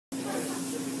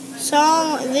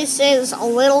So this is a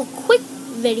little quick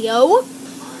video.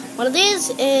 What it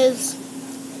is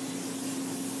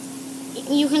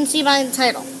you can see by the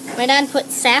title. My dad put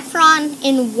saffron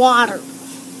in water.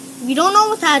 If you don't know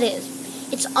what that is,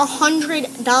 it's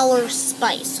 $100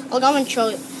 spice. I'll go and show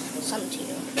you some to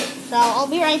you. So I'll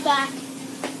be right back.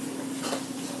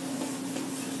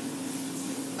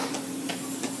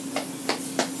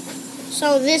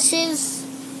 So this is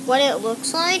what it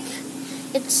looks like.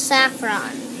 It's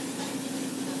saffron.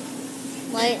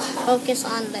 Focus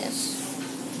on this.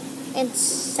 It's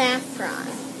saffron.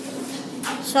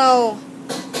 So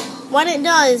what it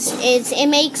does is it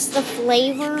makes the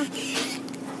flavor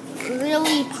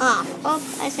really pop. Oh,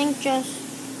 I think just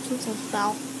something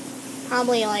fell.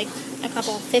 Probably like a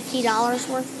couple $50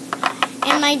 worth.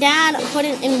 And my dad put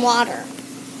it in water.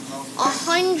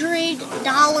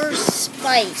 $100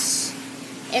 spice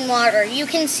in water. You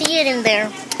can see it in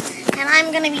there. And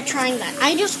I'm going to be trying that.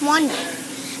 I just wondered.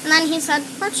 And then he said,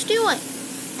 let's do it.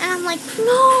 And I'm like,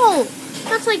 no!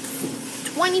 That's like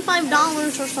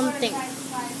 $25 or something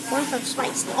worth of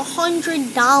spice.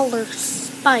 $100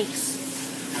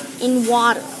 spice in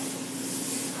water.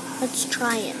 Let's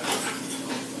try it.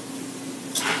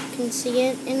 You can see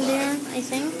it in there, I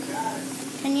think.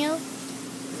 Can you?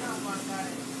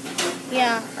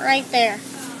 Yeah, right there.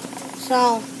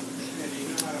 So,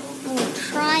 I'm going to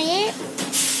try it.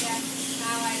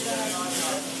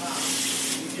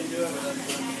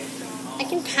 I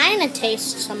can kind of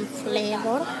taste some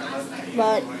flavor,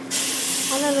 but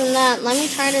other than that, let me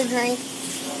try to drink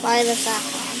by the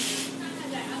saffron.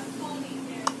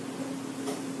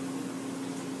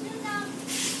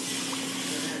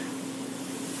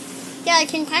 Yeah, I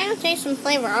can kind of taste some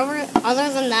flavor. Other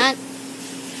than that,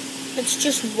 it's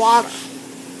just water.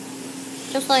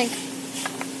 Just like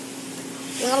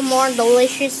a little more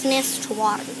deliciousness to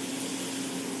water.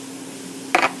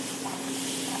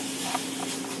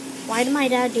 Why did my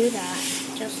dad do that?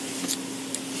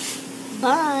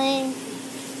 Bye.